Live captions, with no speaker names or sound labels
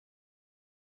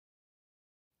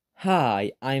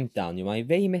Hi, I'm Daniel. I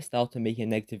really missed out on making a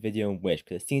negative video on Wish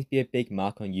because it seems to be a big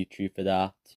mark on YouTube for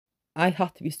that. I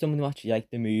have to be someone who actually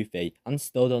liked the movie and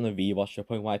still don't want to rewatch to the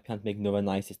point where I can't make no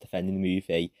analysis defending the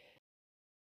movie.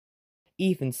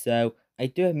 Even so, I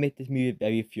do admit this movie is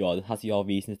very flawed and has your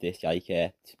reasons to dislike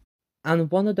it. And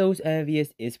one of those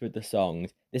areas is with the songs.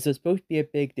 This was supposed to be a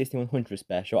big Disney 100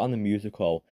 special and a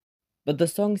musical, but the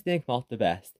songs didn't come out the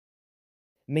best.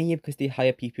 Mainly because they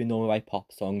hire people who normally write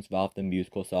pop songs rather than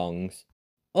musical songs.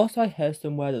 Also, I heard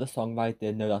somewhere that the songwriter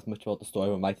didn't know as much about the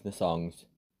story when writing the songs.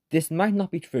 This might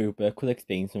not be true, but it could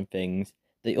explain some things.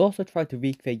 They also tried to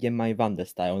recreate Yin Miranda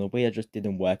style in a way that just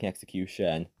didn't work in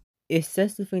execution. It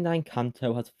says the 39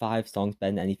 Canto has 5 songs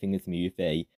better than anything in this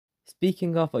movie.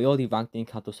 Speaking of, I already ranked the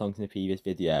Encanto songs in the previous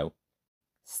video.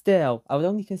 Still, I would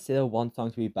only consider one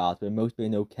song to be bad, with most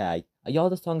being okay, and all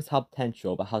the songs have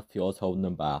potential but have flaws holding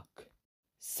them back.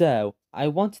 So, I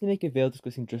wanted to make a video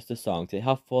discussing just the songs and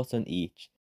have thoughts on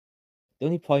each. The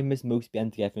only problem is most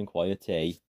blend together in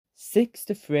quality. 6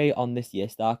 to 3 on this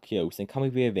list are close and can be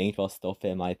rearranged while still fit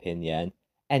in my opinion.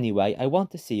 Anyway, I want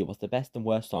to see what's the best and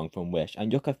worst song from Wish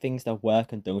and look at things that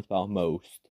work and don't about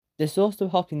most. This also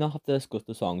helps me not have to discuss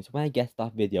the songs when I get to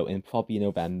that video in probably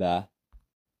November.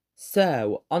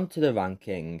 So, onto the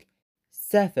ranking.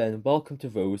 7, Welcome to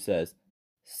Rosas.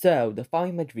 So, the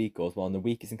following Madrigal is one of the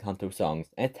weakest Encanto songs,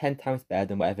 and it's 10 times better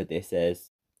than whatever this is.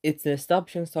 It's an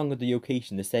establishing song of the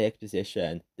location to set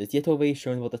exposition. There's yet already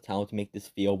shown about the town to make this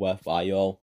feel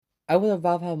worthwhile. I would have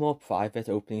rather had a more private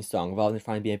opening song rather than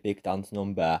trying to be a big dance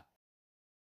number.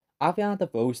 Aviana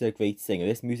Rose is a great singer,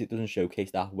 this music doesn't showcase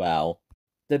that well.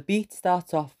 The beat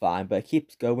starts off fine, but it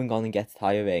keeps going on and gets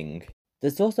tiring.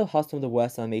 This also has some of the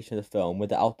worst animation of the film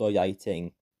with the outdoor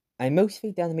lighting. I mostly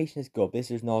think the animation is good, but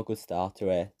this is not a good start to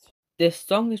it. This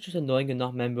song is just annoying and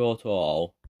not memorable at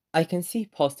all. I can see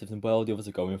positives in what all the others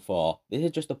are going for. This is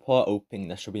just a poor opening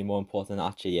that should be more important than it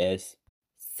actually is.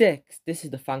 6, This Is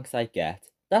the Thanks I Get.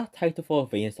 That title for a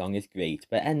villain song is great,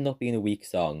 but it ended up being a weak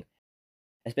song.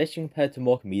 Especially compared to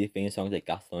more comedic villain songs like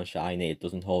Gaston and Shiny, it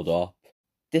doesn't hold up.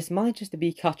 This manages to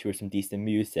be catchy with some decent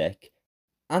music,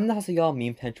 and has a lot of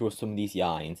meme potential with some of these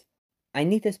lines. I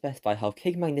need to specify how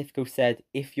King Magnifico said,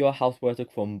 if your house were to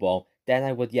crumble, then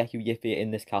I would let you live here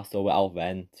in this castle without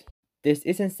rent. This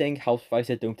isn't saying house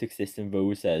prices don't exist in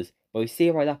Roses, but we see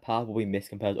why that part will be missed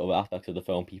compared to other aspects of the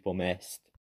film people missed.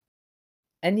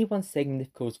 Anyone saying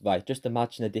Magnifico's right, just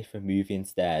imagine a different movie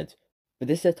instead, but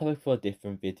this is a topic for a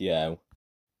different video.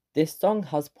 This song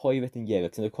has poorly written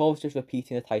lyrics and the chorus just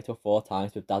repeating the title 4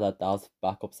 times with Da Da Da's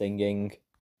backup singing.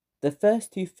 The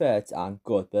first 2/3 aren't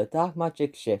good, but a dark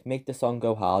magic shift make the song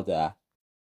go harder.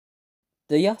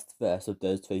 The last verse of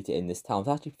Those Treated in This Town is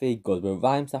actually pretty good with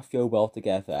rhymes that flow well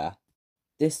together.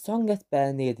 This song gets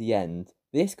better near the end,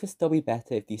 but this could still be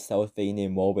better if these songs vein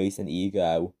in more ways than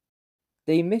Ego.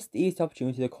 They missed the easy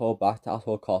opportunity to call back to At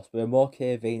All Costs with a more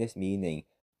clear villainous meaning,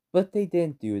 but they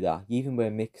didn't do that, even with a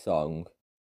mixed song.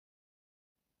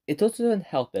 It also doesn't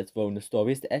help that throwing the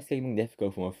story is to escalate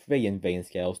Magnifico from a 3 in villain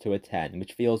scales to a 10,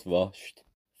 which feels rushed.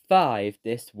 5,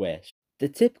 This Wish. The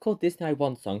typical Disney I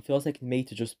Want song feels like it's made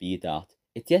to just be that.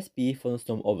 It's yes beautiful than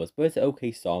some others, but it's an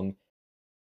okay song.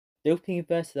 The opening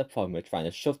verse is a problem with trying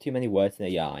to shove too many words in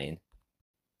a line.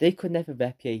 They could never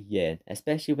replicate Yin,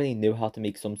 especially when they knew how to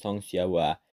make some songs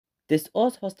slower. This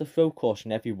also has the throw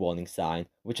caution every warning sign,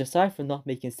 which aside from not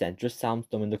making sense just sounds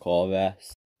dumb in the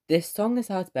chorus. This song is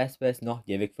at its best but it's not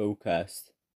lyric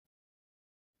focused.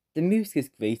 The music is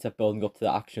great at building up to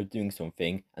the action of doing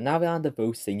something, and Ariana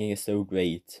DeVos singing is so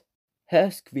great.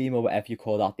 Her scream or whatever you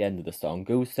call it at the end of the song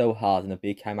goes so hard in a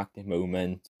big climactic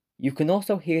moment. You can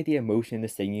also hear the emotion in the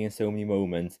singing in so many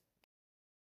moments.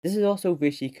 This is also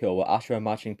visually cool with Asher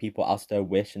imagining people as their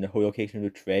wish in the whole location of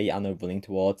the tree and are running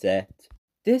towards it.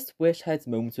 This wish has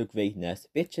moments of greatness,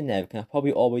 which generic and I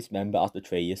probably always remember as the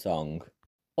Trailer song.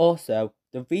 Also,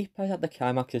 the reprise at the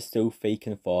climax is so fake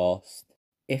and forced.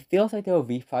 It feels like they were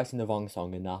reprising the wrong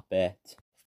song in that bit.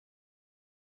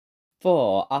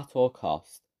 4, At All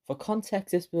Costs. For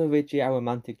context, this was originally a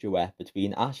romantic duet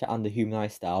between Asher and the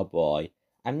humanized Star Boy.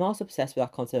 I'm not as obsessed with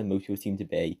that concept as most people seem to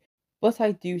be, but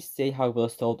I do see how it will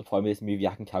solve the problem of this movie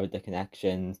I can carry the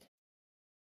connections.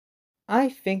 I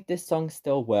think this song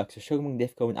still works to show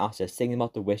Magnifico and Asher singing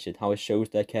about the wish and how it shows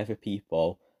their care for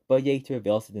people, but later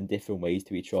reveals it in different ways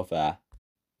to each other.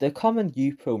 The common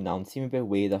you pronouns seem a bit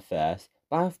weird at first,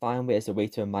 but I'm fine with it as a way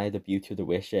to admire the beauty of the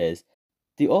wishes.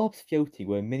 The orbs floating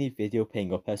with a mini video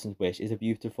playing a person's wish is a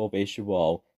beautiful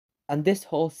visual, and this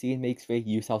whole scene makes great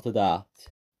use out of that.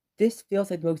 This feels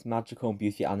like the most magical and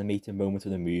beautifully animated moment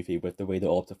of the movie with the way the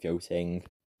orbs are floating.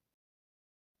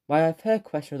 While I've heard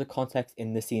questions of the context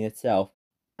in the scene itself,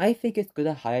 I think it's good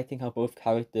at highlighting how both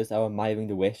characters are admiring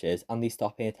the wishes and they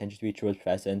stop paying attention to each other's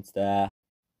presence there.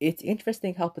 It's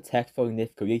interesting how Protectful and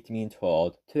Nif create being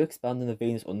told to expand on the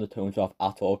Venus undertones of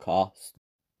at all costs,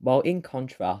 while in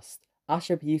contrast,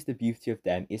 Asher believes the beauty of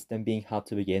them is them being hard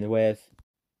to begin with.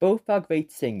 Both are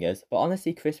great singers, but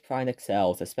honestly Chris Pine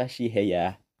excels, especially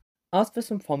here. As for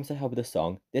some problems I have with the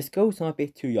song, this goes on a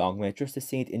bit too long when just the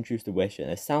scene introduced the wish and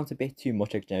it sounds a bit too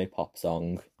much like a generic pop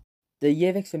song. The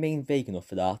lyrics remain vague enough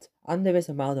for that, and there is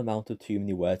a mild amount of too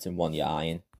many words in one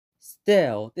line.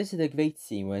 Still, this is a great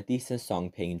scene with a decent song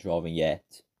playing drawing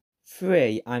it.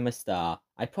 3. I'm a Star.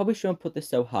 I probably shouldn't put this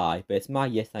so high, but it's my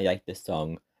yes and I like this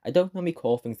song. I don't normally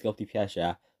call things guilty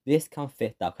pleasure, but this can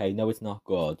fit that because I know it's not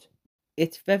good.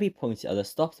 It's very pointed as it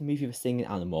stops the movie with singing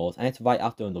animals and it's right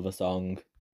after another song.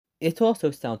 It also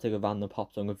sounds like a random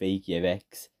pop song with vague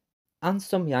lyrics, and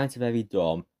some lines are very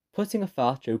dumb. Putting a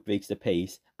fart joke breaks the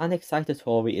pace, and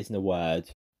excitatory isn't a word.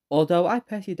 Although I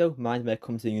personally don't mind when it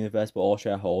comes to the universe we're all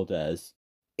shareholders.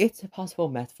 It's a possible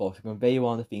metaphor to convey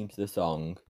one of the themes of the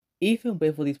song. Even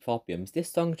with all these problems, this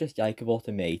song is just likeable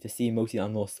to me to see most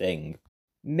animals sing.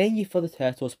 Mainly for the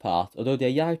turtles part, although their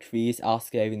yellow trees are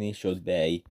scarier than they should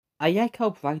be. I like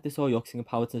how bright this all looks in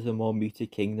comparison to the more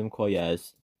muted Kingdom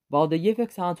colours. While the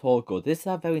lyrics aren't all good, this is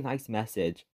a very nice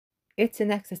message. It's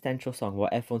an existential song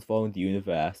where everyone's following the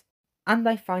universe, and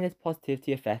I find its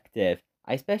positivity effective.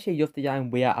 I especially love the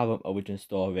line "We are our origin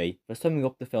story" for summing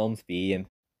up the film's theme.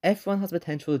 Everyone has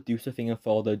potential to do something and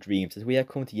follow their dreams as we are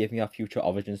coming to giving our future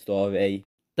origin story.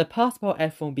 The part about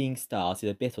everyone being stars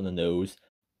is a bit on the nose,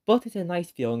 but it's a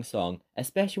nice feeling song,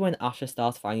 especially when Asher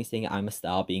starts finally saying "I'm a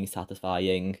star" being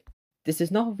satisfying. This is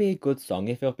not a really good song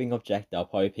if you're being objective, I'll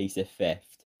probably place it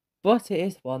 5th. But it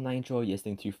is one I enjoy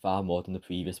listening to far more than the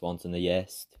previous ones on the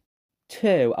list.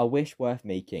 2. A Wish Worth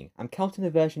Making. I'm counting the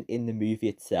version in the movie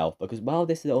itself because while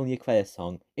this is only a credit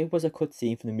song, it was a cut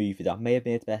scene from the movie that may have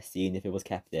been its best scene if it was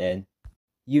kept in.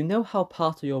 You know how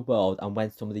Part of Your World and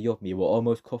When Somebody Loved Me were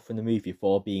almost cut from the movie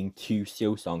for being two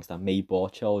slow songs that may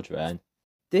bore children?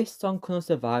 This song couldn't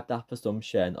survive that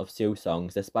presumption of slow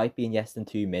songs despite being less than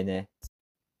 2 minutes.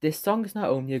 This song is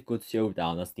not only a good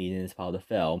showdown as needed in this part of the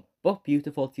film, but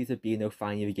beautiful to see Sabino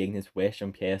finally regaining his wish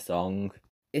and play a song.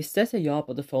 It says a lot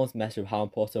about the film's message of how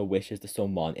important a wish is to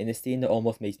someone in a scene that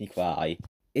almost makes me cry.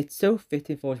 It's so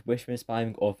fitting for his wish for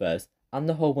inspiring others, and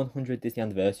the whole 100th Disney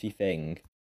anniversary thing.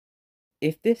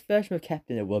 If this version were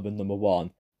kept in, it would have been number 1,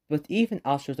 but even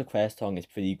Astro's The Credits song is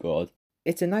pretty good.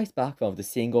 It's a nice background with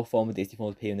the single former Disney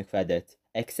films appearing in the credits,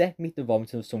 except Meet the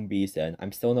Robinsons for some reason,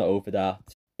 I'm still not over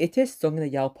that. It is sung in a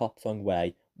yell pop song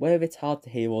way, where it's hard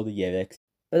to hear all the lyrics,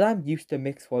 but I'm used to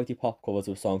mixed quality pop covers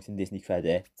of songs in Disney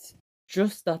credits.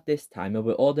 Just at this time, and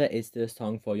with all there is to the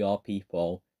song for your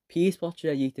people, please watch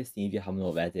the latest scene if you haven't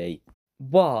already.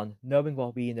 1. Knowing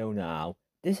what we know now.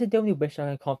 This is the only wish I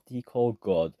can confidently call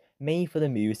good, mainly for the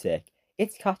music.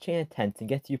 It's catchy and intense and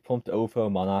gets you pumped over a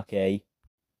monarchy.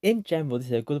 In general, this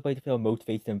is a good way to feel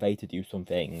motivated and ready to do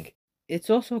something. It's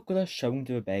also good at showing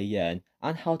the rebellion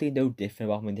and how they know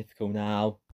different about Magnifico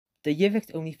now. The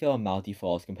lyrics only feel melody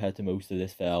false compared to most of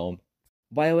this film.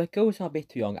 While it goes on a bit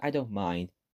too long, I don't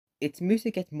mind. Its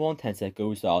music gets more intense as it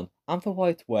goes on, and for what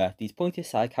it's worth, these pointed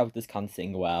side characters can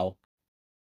sing well.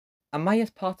 Amaya's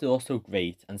part is also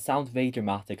great, and sounds very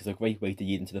dramatic as a great way to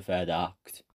lead into the third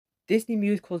act. Disney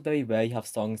musicals very rarely have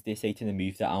songs they say to the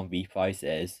movie that aren't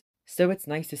reprises, so it's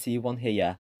nice to see one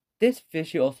here. This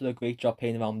visually also does a great job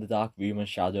playing around with the dark room and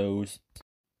shadows.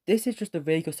 This is just a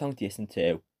very good song to listen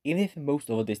to, even if most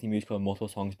other Disney musicals have multiple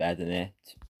songs better than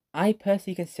it. I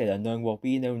personally consider Knowing What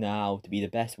We Know Now to be the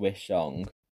best Wish song.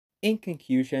 In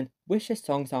conclusion, Wish's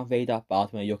songs aren't really that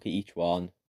bad when I look at each one.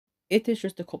 It is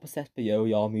just a couple steps below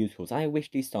your musicals, and I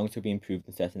wish these songs could be improved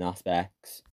in certain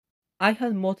aspects. I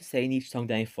had more to say in each song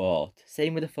than I thought,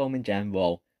 same with the film in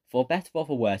general. For better or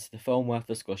for worse, it's a film worth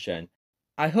discussion.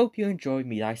 I hope you enjoyed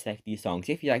me dissecting these songs.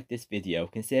 If you liked this video,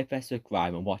 consider pressing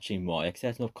subscribe and watching more, like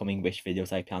certain upcoming Wish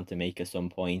videos I plan to make at some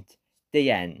point.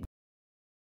 The end.